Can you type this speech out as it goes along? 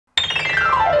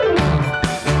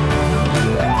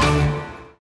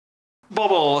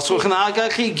bobl, os gwelwch yn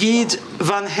agor chi gyd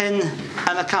fan hyn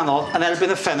yn y canol, yn erbyn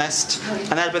y ffenest,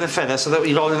 so that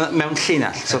i roi mewn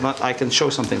llinell, so that I can show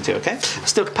something to you, okay?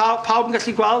 Still, pawb yn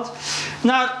gallu gweld?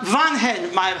 Nawr, fan hyn,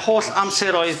 mae'r holl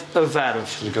amseroedd y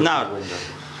ferf. Nawr,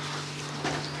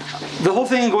 the whole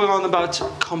thing going on about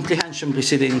comprehension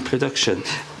preceding production.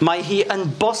 Mae hi yn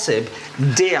bosib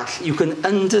deall. You can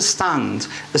understand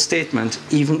a statement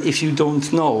even if you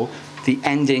don't know the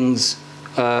endings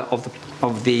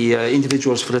of the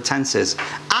individuals for the tenses.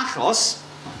 Achos,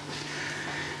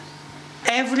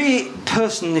 every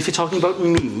person, if you're talking about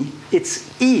me, it's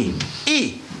E.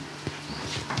 E.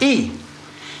 E.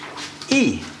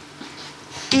 E.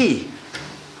 E.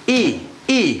 E.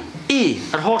 E. E,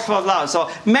 yr holl ffordd lawr. So,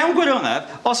 mewn gwirionedd,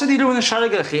 os ydy rhywun yn siarad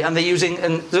gyda chi and they're using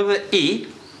E,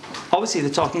 obviously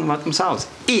they're talking about themselves.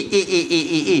 E, E, E, E,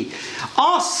 E, E.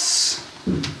 Os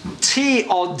T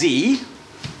o D,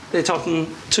 they're talking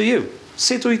to you.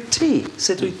 Sut wyt ti?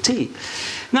 Sut wyt ti?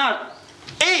 Now,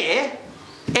 E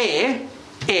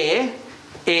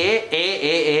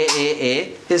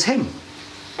is him.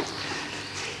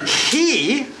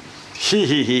 He.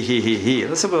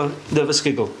 Let's have a nervous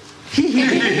giggle.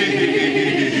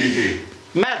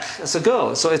 Merch, that's a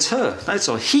girl, so it's her. Right?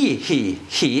 So he,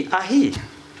 a he.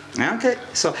 Okay,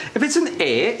 so if it's an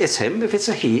A, it's him. If it's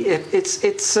a he, it's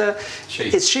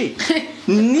she.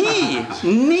 Ni,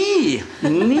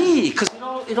 because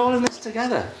it all in this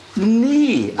together.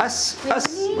 Ni, us,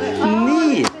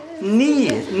 ni.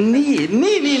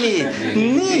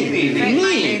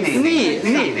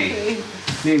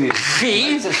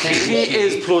 Chi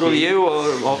is plural you or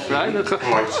right or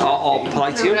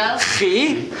polite you.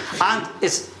 Chi, and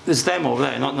it's them over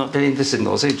there, not the English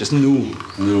signals. Say just no.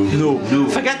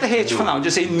 Forget the H for now.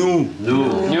 Just say no.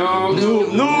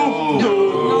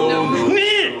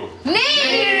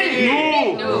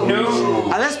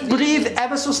 And let's breathe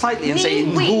ever so slightly and say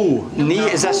no. Ni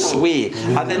is a sway,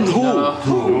 and then no.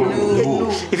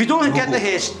 If you don't get the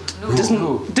H,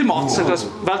 dim ots, because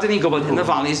fel dyn ni'n gwybod in the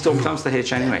valleys don't pronounce the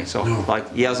H anyway. So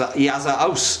like he has a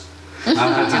house.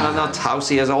 Not house,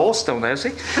 he has a horse down there,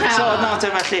 see? So not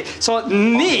felly. So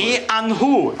ni and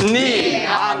who. Ni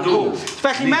and who.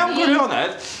 Felly mewn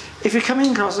gwirionedd, if you're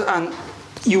coming across and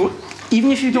you,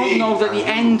 even if you don't know that the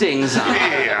endings are.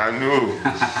 Yeah, I know.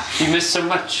 You miss so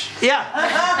much. Yeah.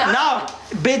 Now,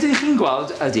 be dyn chi'n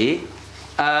gweld ydy,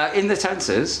 in the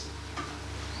tenses,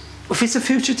 if it's a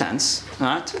future tense,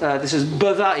 right, this is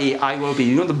bydda I will be,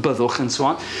 you know the byddwch and so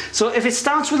on. So if it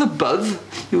starts with a bydd,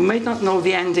 you may not know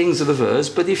the endings of the verbs,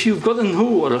 but if you've got a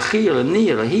who or a chi or a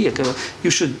ni or a he, you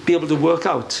should be able to work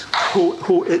out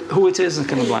who it is and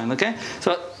kind of blind, okay?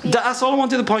 So that's all I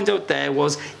wanted to point out there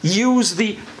was use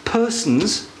the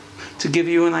persons to give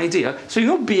you an idea. So you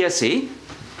know BSE.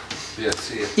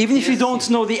 Even if you don't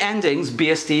know the endings,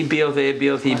 BST, B of A, B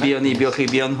of he, B on E, B of he,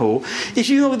 B on who, if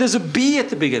you know there's a B at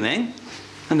the beginning,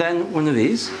 and then one of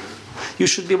these, you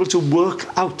should be able to work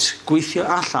out, gweithio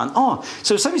allan. Oh,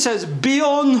 so if somebody says, B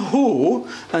on who,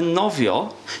 and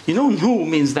nofio, you know who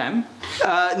means them.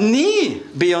 Ni,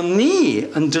 B on ni,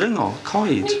 and dringo,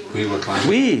 coed. We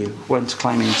went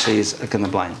climbing trees ac yn y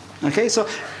blaen. Okay, so,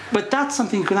 but that's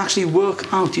something you can actually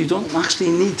work out. You don't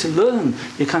actually need to learn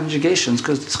your conjugations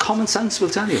because common sense will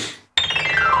tell you.